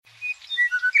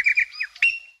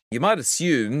You might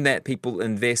assume that people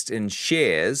invest in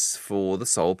shares for the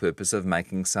sole purpose of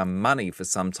making some money for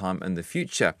some time in the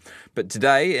future. But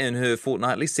today, in her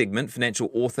fortnightly segment,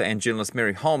 financial author and journalist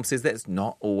Mary Holmes says that's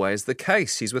not always the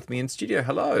case. She's with me in studio.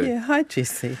 Hello. Yeah, hi,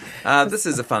 Jesse. This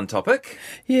is a fun topic.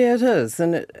 Yeah, it is.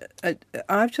 And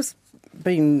I've just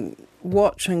been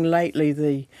watching lately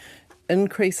the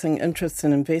increasing interest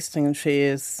in investing in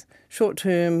shares. Short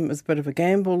term is a bit of a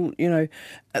gamble. You know,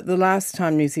 the last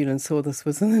time New Zealand saw this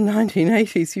was in the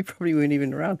 1980s. You probably weren't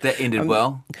even around. That ended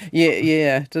well.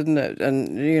 Yeah, didn't it?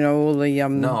 And, you know, all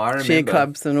the share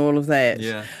clubs and all of that.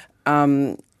 Yeah.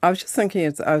 I was just thinking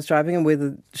as I was driving and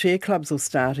whether share clubs will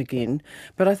start again.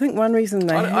 But I think one reason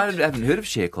I haven't heard of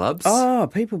share clubs. Oh,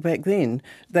 people back then,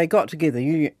 they got together,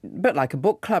 a bit like a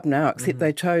book club now, except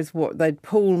they chose they'd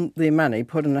pool their money,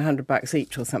 put in $100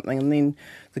 each or something, and then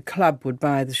the club would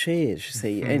buy the shares, you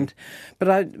see.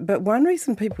 But one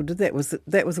reason people did that was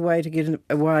that was a way to get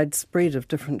a wide spread of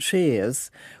different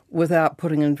shares without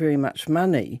putting in very much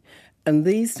money. And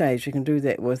these days you can do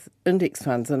that with index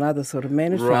funds and other sort of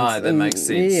managed funds. Right, that makes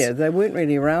sense. Yeah, they weren't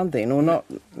really around then, or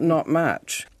not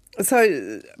much.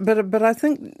 So, but I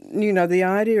think, you know, the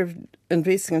idea of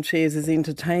investing in shares as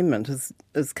entertainment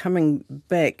is coming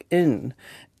back in.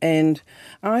 And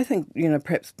I think, you know,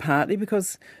 perhaps partly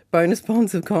because bonus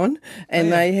bonds have gone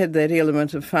and they had that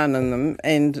element of fun in them.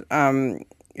 And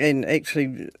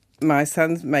actually, my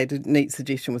son's made a neat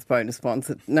suggestion with bonus bonds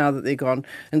that now that they're gone,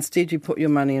 instead you put your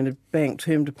money in a bank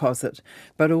term deposit,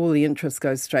 but all the interest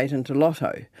goes straight into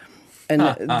Lotto. And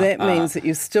that means that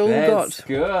you've still That's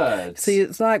good. See,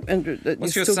 it's like...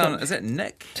 What's your son? Is that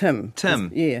Nick? Tim.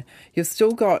 Tim. Yeah. You've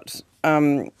still got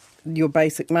your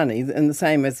basic money in the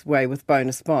same way with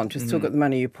bonus bonds. You've still got the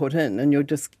money you put in and you're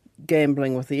just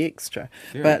gambling with the extra.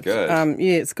 Very good.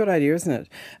 Yeah, it's a good idea, isn't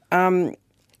it?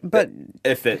 But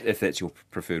if that's your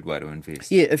preferred way to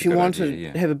invest. Yeah, if you want to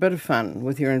have a bit of fun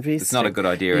with your investing. It's not a good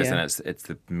idea, isn't it? It's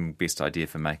the best idea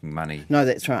for making money. No,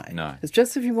 that's right. No. It's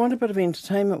just if you want a bit of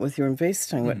entertainment with your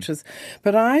investing, which is...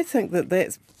 But I think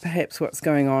that's perhaps what's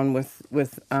going on with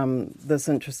this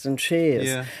interest in shares.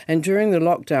 Yeah. And during the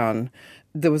lockdown,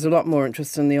 there was a lot more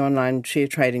interest in the online share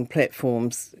trading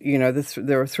platforms. You know,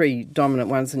 there are three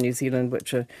dominant ones in New Zealand,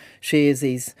 which are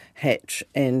Sharesies, Hatch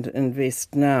and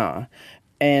Invest Now.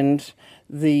 And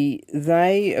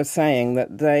they are saying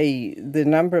that the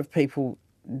number of people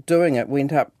doing it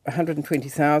went up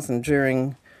 120,000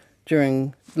 during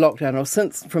lockdown, or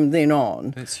since from then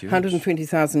on. That's huge.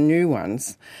 120,000 new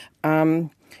ones.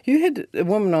 You had a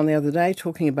woman on the other day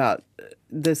talking about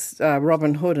this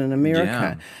Robinhood in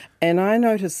America, and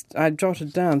I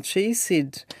jotted down. She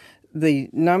said the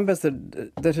numbers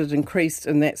that had increased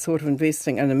in that sort of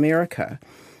investing in America.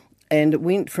 And it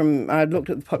went from, I looked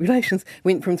at the populations,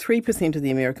 went from 3% of the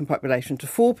American population to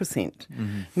 4%.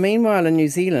 Mm-hmm. Meanwhile, in New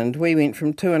Zealand, we went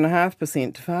from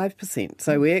 2.5% to 5%.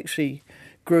 So we actually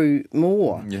grew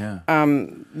more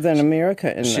than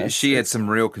America in this. She had some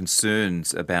real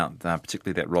concerns about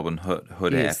particularly that Robinhood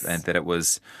app, and that it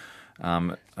was,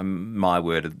 my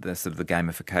word, the sort of the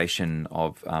gamification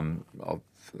of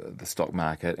the stock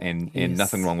market, and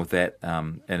nothing wrong with that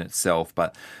in itself,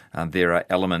 but there are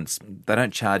elements. They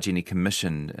don't charge any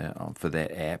commission for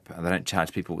that app. They don't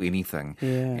charge people anything,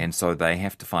 and so they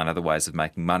have to find other ways of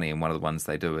making money, and one of the ones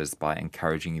they do is by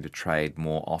encouraging you to trade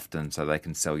more often so they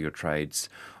can sell your trades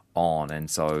on. And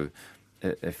so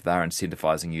if they're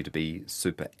incentivizing you to be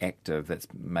super active, that's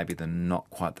maybe not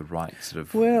quite the right sort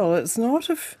of... Well, it's not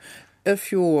if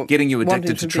you're... Getting you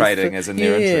addicted to trading is in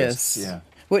their interests. Yeah.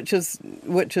 Which is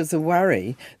a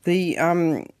worry.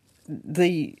 The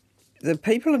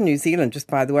people of New Zealand, just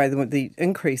by the way, the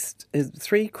increase is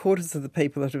 3/4 of the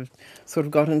people that have sort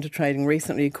of got into trading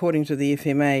recently, according to the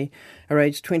FMA, are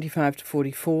aged 25 to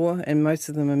 44, and most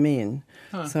of them are men.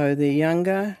 Huh. So they're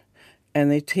younger, and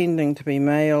they're tending to be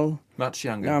male. Much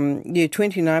younger.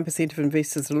 29% of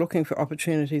investors are looking for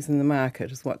opportunities in the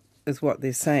market, is what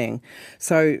they're saying.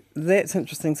 So that's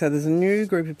interesting. So there's a new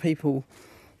group of people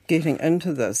getting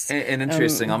into this. And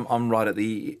interesting, I'm right at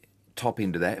the top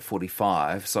end of that,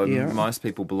 45, so most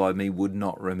people below me would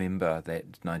not remember that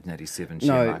 1987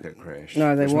 share market crash,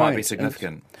 no, they which won't. Might be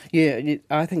significant.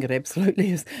 I think it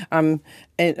absolutely is.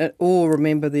 Or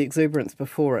remember the exuberance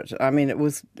before it. I mean, it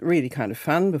was really kind of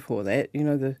fun before that, you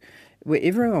know, where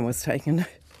everyone was taking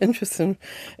interest in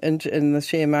the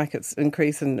share market's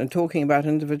increase and talking about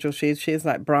individual shares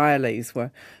like Brierley's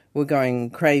were going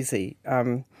crazy.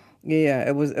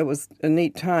 It was a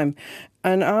neat time.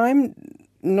 And I'm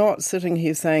not sitting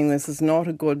here saying this is not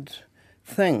a good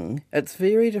thing. It's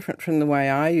very different from the way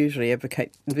I usually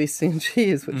advocate investing in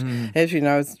shares, which, as you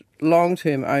know, is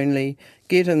long-term only,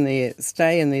 get in there,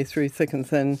 stay in there through thick and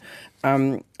thin.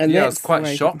 And I was quite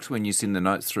shocked when you sent the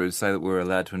notes through to say that we're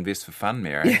allowed to invest for fun,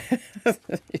 Mary.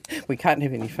 We can't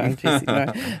have any fun, Jessie,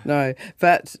 no.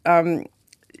 But,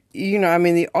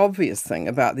 the obvious thing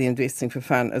about the investing for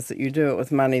fun is that you do it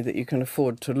with money that you can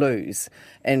afford to lose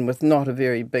and with not a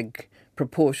very big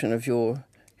proportion of your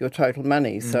total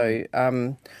money. So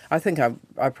I think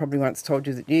I probably once told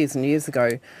you that years and years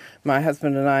ago, my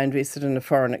husband and I invested in a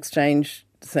foreign exchange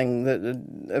thing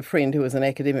that a friend who was an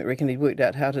academic reckoned he'd worked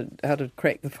out how to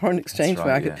crack the foreign exchange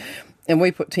market. Yeah. And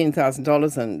we put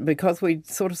 $10,000 in because we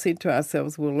sort of said to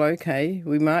ourselves, well, okay,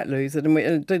 we might lose it. And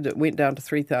it went down to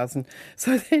 $3,000.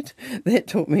 So that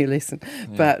taught me a lesson. Yeah.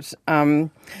 But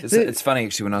it's funny,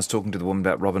 actually, when I was talking to the woman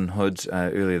about Robinhood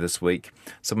earlier this week,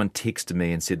 someone texted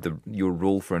me and said your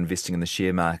rule for investing in the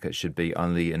share market should be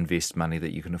only invest money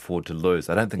that you can afford to lose.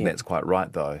 I don't think that's quite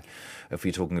right, though. If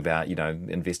you're talking about,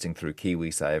 investing through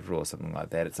KiwiSaver or something like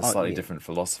that, it's a slightly different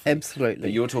philosophy. Absolutely.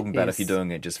 But you're talking about if you're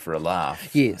doing it just for a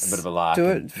laugh. Yes. A bit of a laugh. Do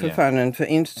it for fun and for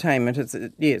entertainment. It's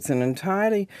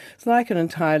like an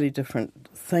entirely different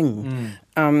thing.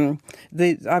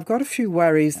 I've got a few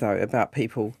worries, though, about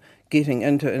people getting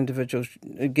into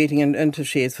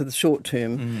shares for the short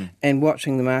term and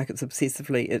watching the markets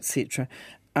obsessively, etc.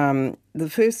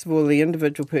 First of all, the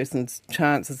individual person's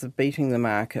chances of beating the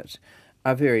market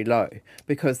are very low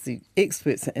because the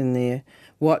experts are in there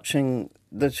watching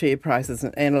the share prices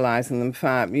and analysing them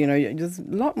far. There's a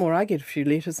lot more. I get a few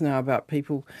letters now about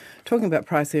people talking about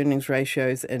price-earnings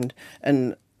ratios and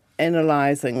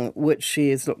analysing which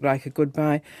shares look like a good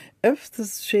buy. If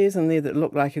there's shares in there that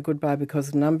look like a good buy because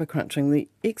of number crunching, the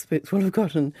experts will have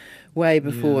gotten way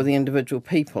before the individual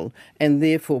people, and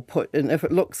therefore and if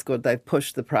it looks good, they've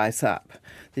pushed the price up.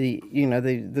 The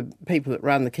people that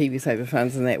run the KiwiSaver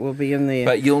funds and that will be in there.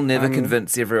 But you'll never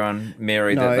convince everyone,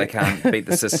 Mary, that they can't beat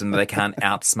the system, they can't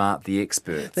outsmart the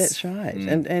experts. That's right,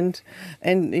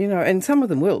 and some of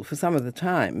them will for some of the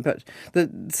time. But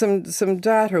some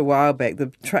data a while back,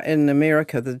 in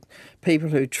America, the people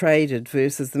who traded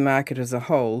versus the market as a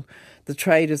whole, the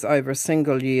traders over a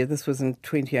single year, this was in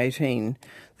 2018,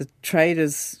 the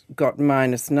traders got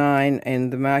 -9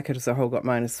 and the market as a whole got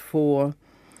 -4.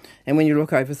 And when you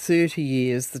look over 30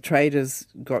 years, the traders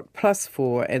got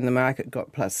 +4 and the market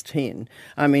got +10.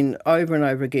 I mean, over and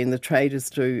over again, the traders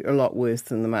do a lot worse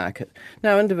than the market.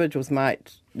 Now, individuals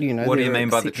might, What do you mean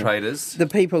by the traders? The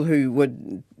people who were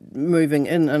moving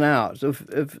in and out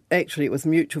of actually it was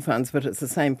mutual funds, but it's the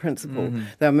same principle.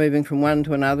 They're moving from one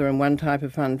to another and one type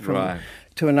of fund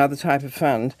to another type of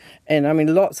fund. And I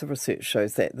mean, lots of research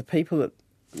shows that the people that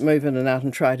move in and out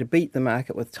and try to beat the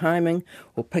market with timing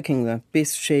or picking the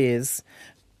best shares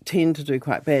tend to do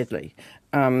quite badly.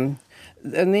 And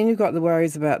then you've got the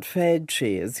worries about fad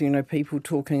shares, people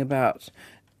talking about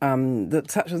that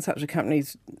such and such a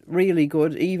company's really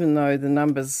good, even though the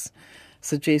numbers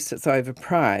suggest it's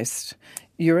overpriced.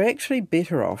 You're actually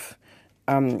better off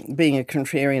being a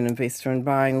contrarian investor and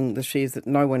buying the shares that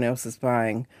no one else is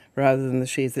buying rather than the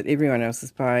shares that everyone else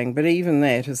is buying. But even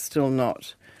that is still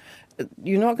not...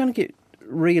 You're not going to get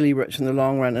really rich in the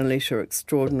long run unless you're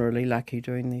extraordinarily lucky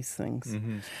doing these things.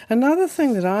 Another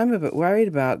thing that I'm a bit worried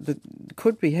about that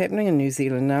could be happening in New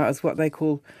Zealand now is what they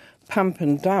call pump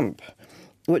and dump,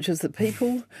 which is that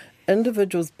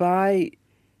individuals buy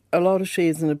a lot of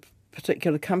shares in a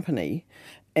particular company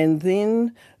and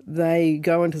then they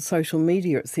go into social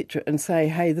media, etc., and say,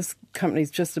 hey, this company's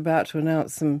just about to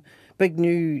announce some big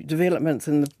new developments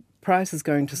and the price is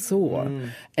going to soar,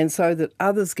 and so that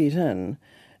others get in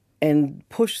and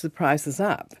push the prices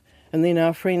up. And then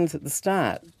our friends at the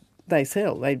start, they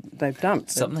sell, they've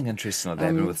dumped. Something interesting like that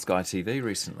happened with Sky TV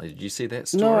recently. Did you see that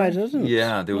story? No, I didn't.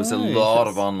 Yeah, there was a lot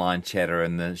of online chatter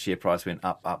and the share price went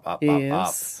up.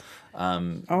 That's I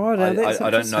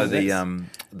don't know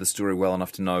the story well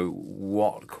enough to know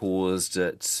what caused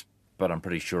it, but I'm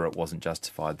pretty sure it wasn't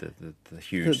justified, the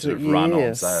huge sort of run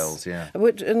on sales,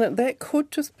 And that could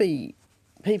just be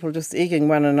people just egging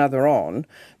one another on,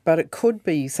 but it could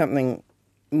be something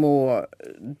more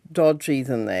dodgy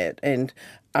than that. And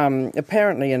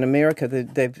apparently in America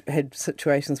they've had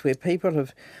situations where people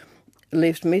have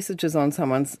left messages on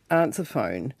someone's answer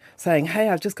phone saying, hey,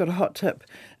 I've just got a hot tip.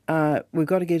 We've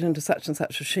got to get into such and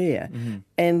such a share.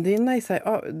 And then they say,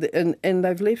 and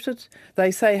they've left it.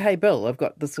 They say, hey, Bill, I've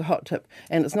got this hot tip.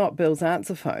 And it's not Bill's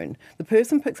answer phone. The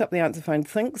person picks up the answer phone,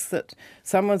 thinks that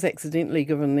someone's accidentally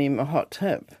given them a hot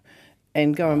tip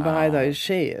and go and buy those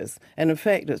shares. And in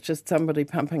fact, it's just somebody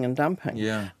pumping and dumping.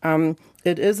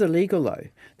 It is illegal, though.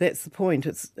 That's the point.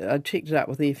 I checked it out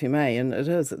with the FMA, and it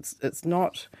is. It's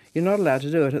not. You're not allowed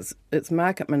to do it. It's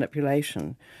market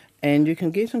manipulation. and you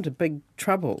can get into big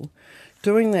trouble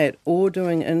doing that or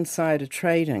doing insider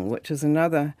trading, which is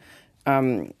another,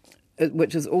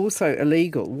 which is also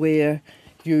illegal, where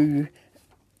you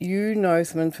know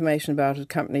some information about a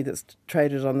company that's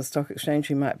traded on the stock exchange.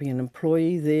 You might be an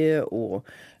employee there or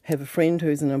have a friend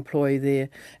who's an employee there,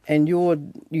 and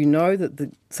you know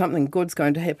that something good's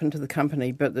going to happen to the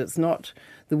company, but it's not,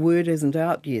 the word isn't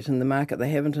out yet in the market.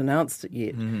 They haven't announced it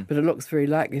yet, but it looks very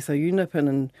likely. So you nip in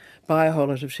and buy a whole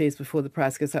lot of shares before the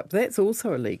price goes up. That's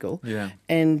also illegal. Yeah.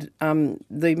 And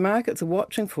the markets are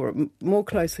watching for it more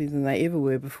closely than they ever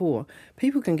were before.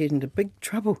 People can get into big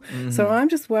trouble. So I'm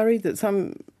just worried that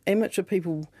some amateur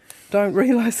people don't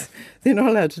realise they're not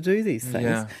allowed to do these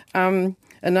things. Yeah.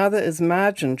 Another is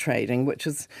margin trading, which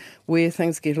is where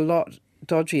things get a lot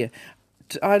dodgier.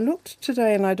 I looked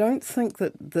today and I don't think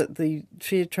that the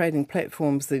share trading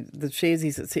platforms, the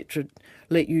Sharesies, etc.,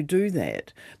 let you do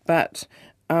that. But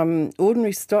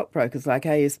ordinary stockbrokers like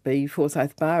ASB,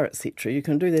 Forsyth Barr, etc., you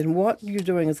can do that. And what you're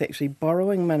doing is actually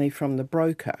borrowing money from the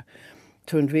broker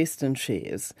to invest in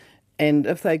shares. And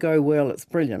if they go well, it's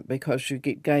brilliant because you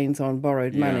get gains on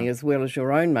borrowed money as well as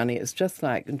your own money. It's just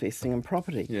like investing in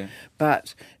property. Yeah.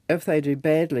 But if they do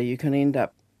badly, you can end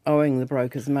up owing the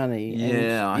brokers money.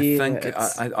 I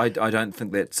don't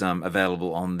think that's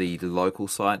available on the local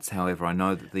sites. However, I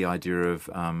know that the idea of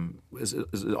is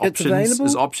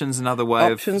options another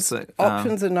way options, of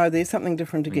options are no, there's something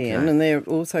different again, okay. and they're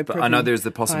also. But I know there's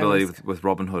the possibility with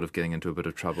Robinhood of getting into a bit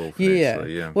of trouble.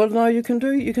 Yeah. Well, no, you can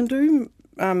do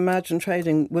margin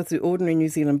trading with the ordinary New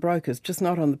Zealand brokers, just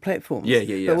not on the platforms.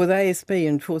 Yeah. But with ASB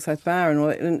and Forsyth Barr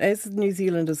and as New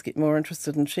Zealanders get more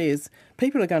interested in shares,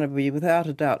 people are going to be without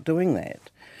a doubt doing that,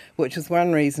 which is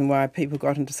one reason why people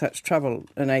got into such trouble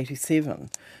in 87,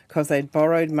 because they'd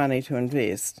borrowed money to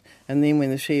invest, and then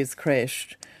when the shares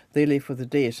crashed, they're left with a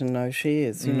debt and no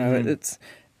shares. You know,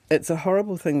 it's a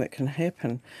horrible thing that can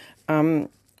happen.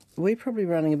 We're probably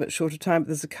running a bit short of time, but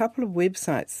there's a couple of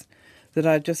websites that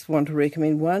I just want to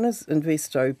recommend. One is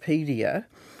Investopedia,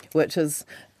 which is,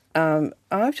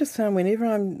 I've just found whenever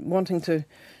I'm wanting to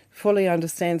fully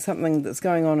understand something that's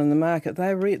going on in the market,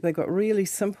 they've got really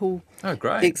simple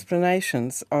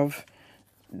explanations of,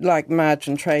 like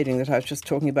margin trading that I was just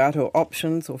talking about, or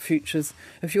options or futures.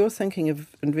 If you're thinking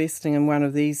of investing in one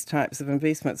of these types of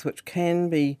investments, which can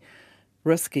be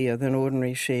riskier than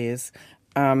ordinary shares,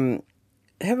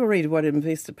 have a read of what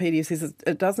Investopedia says.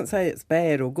 It doesn't say it's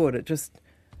bad or good, it just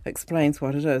explains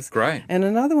what it is. Great. And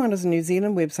another one is a New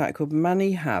Zealand website called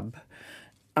Money Hub.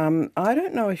 I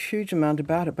don't know a huge amount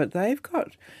about it, but they've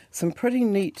got some pretty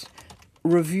neat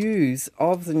reviews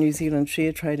of the New Zealand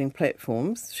share trading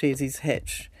platforms, Sharesies,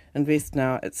 Hatch, Invest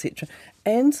Now, etc.,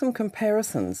 and some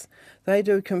comparisons. They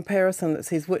do a comparison that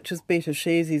says which is better,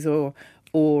 Sharesies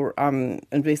or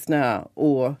Invest Now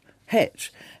or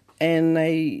Hatch. And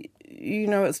they,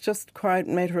 it's just quite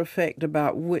matter of fact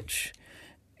about which,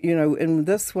 in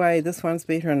this way, this one's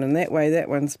better, and in that way, that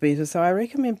one's better. So I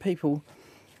recommend people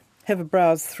have a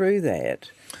browse through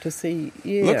that to see.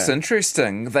 Looks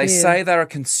interesting. They say they're a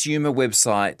consumer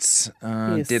website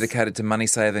dedicated to money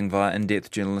saving via in-depth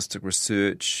journalistic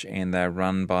research, and they're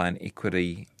run by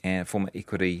an former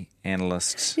equity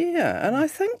analyst. Yeah, and I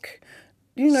think,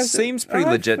 seems pretty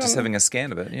legit, just having a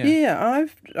scan of it.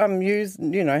 I've used,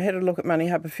 had a look at Money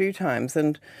Hub a few times,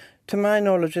 and to my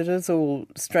knowledge, it is all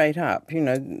straight up.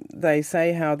 They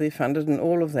say how they're funded and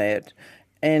all of that.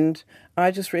 And I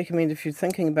just recommend, if you're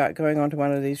thinking about going onto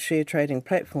one of these share trading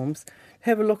platforms,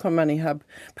 have a look on Money Hub.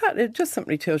 But it just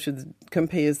simply tells you,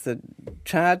 compares the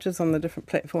charges on the different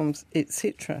platforms,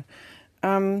 etc.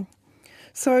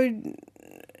 So,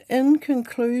 in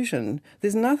conclusion,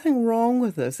 there's nothing wrong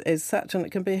with this as such, and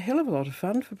it can be a hell of a lot of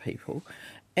fun for people.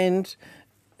 And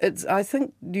I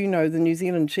think, the New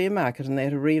Zealand share market and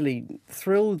that are really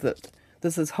thrilled that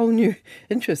there's this whole new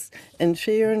interest in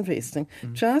share investing.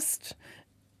 Just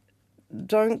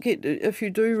don't if you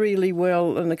do really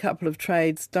well in a couple of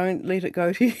trades, don't let it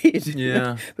go to your head.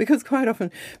 Yeah. Because quite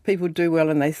often people do well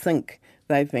and they think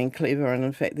they've been clever, and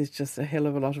in fact there's just a hell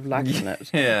of a lot of luck in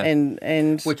it. Yeah.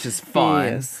 And which is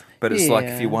fine. Yes, but it's like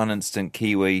if you're one instant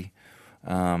Kiwi,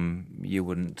 you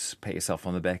wouldn't pat yourself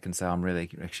on the back and say, I'm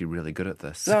actually really good at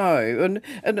this. No,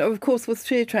 and of course with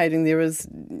share trading there is,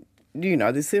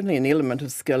 there's certainly an element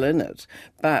of skill in it,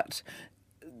 but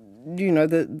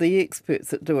the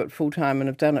experts that do it full time and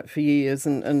have done it for years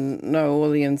and know all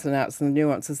the ins and outs and the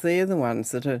nuances, they're the ones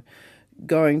that are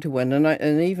going to win.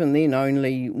 And even then,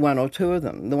 only one or two of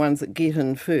them, the ones that get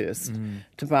in first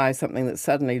to buy something that's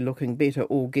suddenly looking better,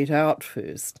 or get out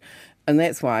first. And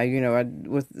that's why,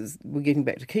 we're getting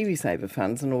back to KiwiSaver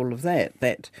funds and all of that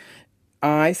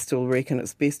I still reckon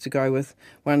it's best to go with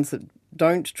ones that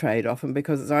don't trade often,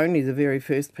 because it's only the very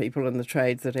first people in the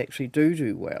trades that actually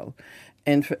do well.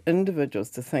 And for individuals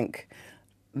to think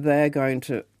they're going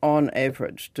to, on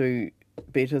average, do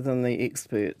better than the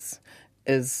experts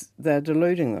they're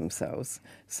deluding themselves.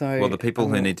 So, well, the people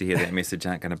who need to hear that message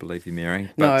aren't going to believe you, Mary.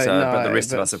 But the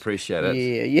rest of us appreciate it.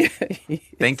 Yeah.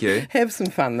 Thank you. Have some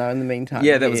fun, though, in the meantime.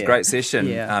 Yeah, that was a great session.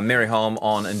 Yeah. Mary Holm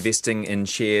on investing in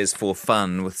shares for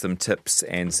fun, with some tips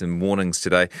and some warnings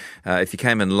today. If you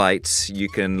came in late, you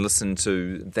can listen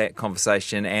to that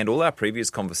conversation and all our previous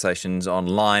conversations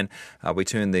online. We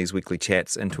turn these weekly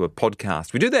chats into a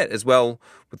podcast. We do that as well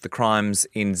with the Crimes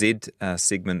NZ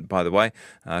segment, by the way.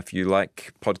 If you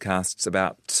like podcasts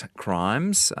about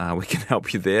crimes, we can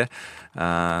help you there.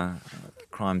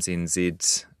 Crimes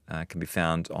NZ can be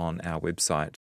found on our website.